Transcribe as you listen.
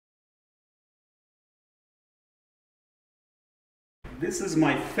This is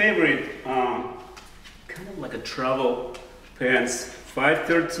my favorite, kind of like a travel pants,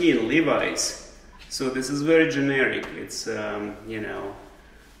 513 Levi's. So this is very generic. It's, you know,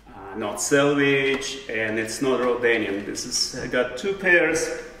 not selvage, and it's not raw denim. This is, I got 2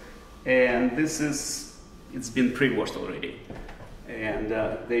 pairs, and this is, it's been pre-washed already. And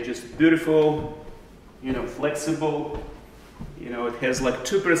they're just beautiful, you know, flexible. You know, it has like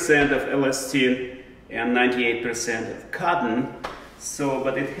 2% of elastane and 98% of cotton. So,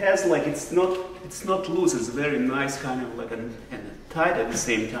 but it has like, it's not loose. It's very nice, kind of like and tight at the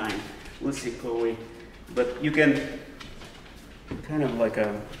same time, loosey-goosey. But you can kind of like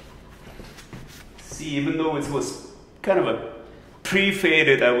see, even though it was kind of a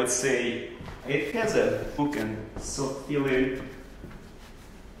pre-faded, I would say, it has a look and soft feeling.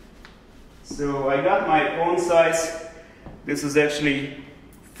 So I got my own size. This is actually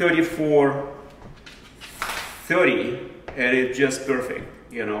 34-30, and it's just perfect,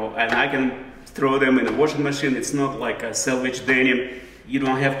 you know. And I can throw them in the washing machine. It's not like a salvage denim. You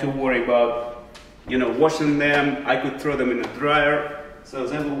don't have to worry about, you know, washing them. I could throw them in the dryer, so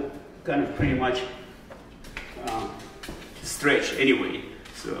they will kind of pretty much stretch anyway.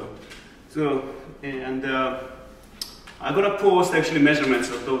 And I'm gonna post actually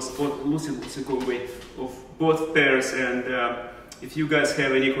measurements of those loosey-goosey of both pairs, and if you guys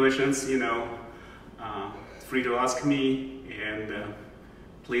have any questions, you know, free to ask me, and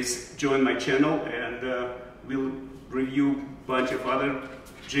please join my channel, and we'll review a bunch of other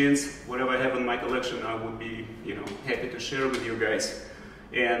jeans. Whatever I have in my collection, I would be, you know, happy to share with you guys,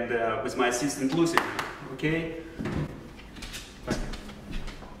 and with my assistant Lucy. Okay.